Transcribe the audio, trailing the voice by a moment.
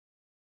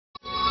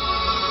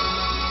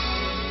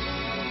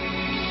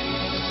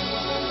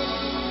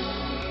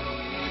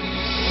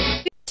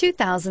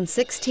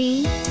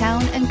2016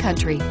 Town &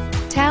 Country.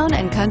 Town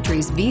 &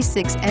 Country's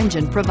V6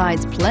 engine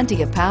provides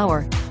plenty of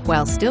power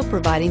while still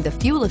providing the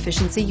fuel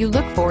efficiency you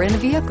look for in a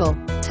vehicle.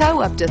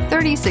 Tow up to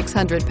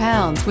 3,600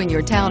 pounds when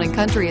your Town &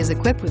 Country is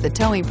equipped with a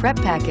towing prep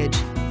package.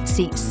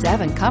 Seat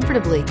 7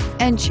 comfortably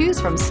and choose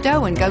from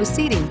stow and go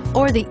seating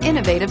or the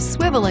innovative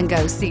swivel and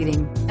go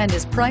seating, and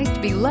is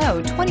priced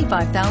below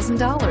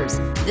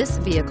 $25,000. This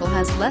vehicle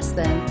has less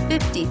than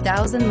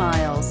 50,000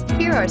 miles.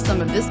 Here are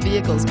some of this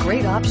vehicle's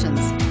great options: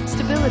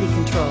 stability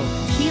control,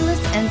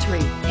 keyless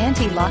entry,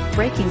 anti-lock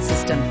braking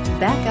system,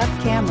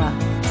 backup camera,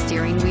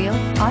 steering wheel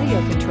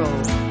audio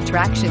controls,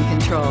 traction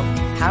control,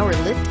 power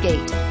lift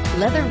gate,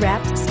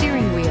 leather-wrapped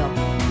steering wheel,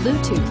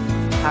 Bluetooth,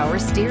 power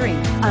steering.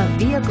 A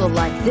vehicle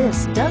like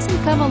this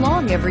doesn't come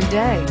along every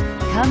day.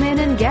 Come in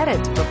and get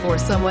it before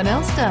someone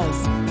else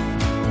does.